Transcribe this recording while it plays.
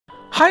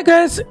Hi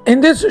guys,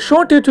 in this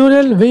short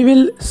tutorial we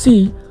will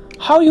see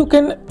how you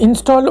can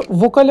install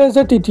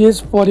Vocalizer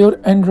TTS for your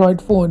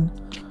Android phone.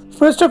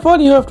 First of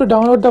all, you have to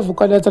download the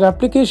Vocalizer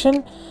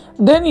application.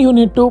 Then you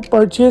need to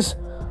purchase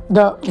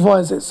the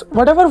voices.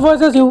 Whatever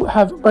voices you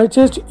have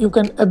purchased, you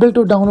can able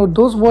to download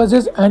those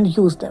voices and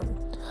use them.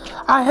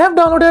 I have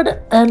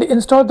downloaded and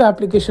installed the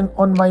application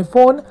on my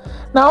phone.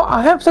 Now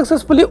I have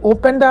successfully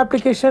opened the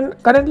application.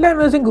 Currently I'm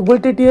using Google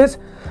TTS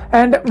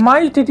and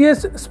my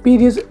TTS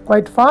speed is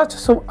quite fast,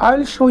 so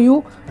I'll show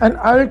you and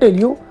I'll tell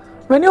you.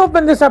 When you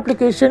open this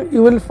application,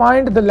 you will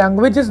find the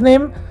language's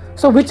name.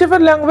 So whichever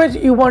language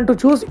you want to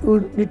choose,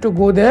 you need to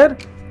go there.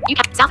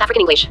 UK, South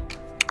African English,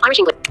 Irish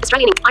English,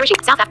 Australian English, Irish,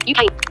 South Africa,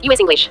 UK, US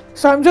English.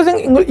 So I'm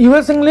choosing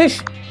US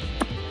English.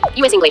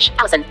 US English,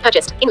 Allison,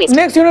 purchased, English.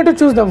 Next you need to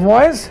choose the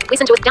voice.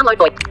 Listen to it, download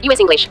voice. US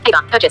English,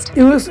 Ava, purchased.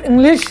 US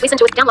English. Listen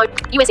to it, download.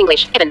 US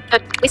English, Evan,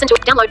 listen to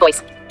it, download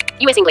voice.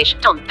 US English,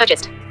 Tom,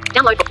 purchased.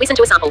 Download, listen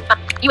to a sample.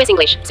 US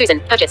English,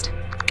 Susan, purchased.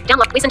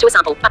 Download, listen to a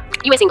sample.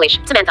 US English,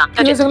 Samantha,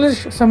 purchased. US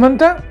English,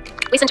 Samantha.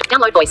 Listen to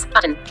download voice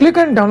button. Click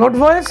on download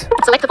voice.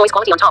 Select the voice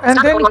quality on top. And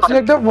then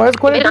select the voice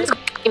quality.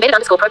 Embedded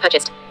underscore pro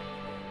purchased.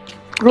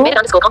 Pro. Embedded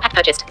underscore compact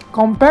purchased.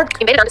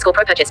 Compact. Embedded underscore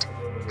pro purchased.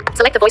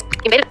 Select the voice.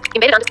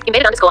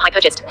 Embedded underscore high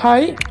purchased.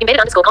 High. Embedded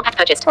underscore compact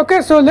purchased.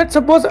 Okay, so let's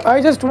suppose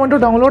I just want to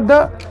download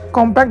the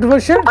compact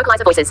version.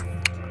 Vocalizer voices.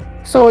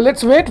 So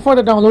let's wait for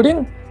the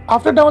downloading.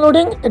 After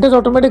downloading, it is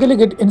automatically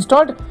get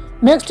installed.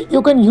 Next,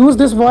 you can use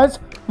this voice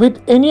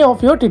with any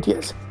of your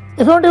TTS.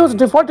 If you want to use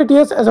default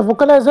TTS as a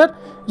vocalizer,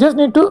 just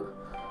need to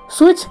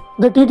switch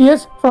the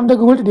TTS from the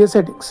Google TTS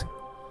settings.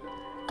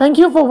 Thank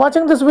you for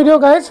watching this video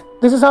guys.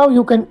 This is how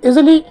you can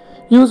easily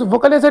use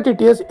Vocalizer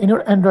TTS in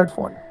your Android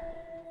phone.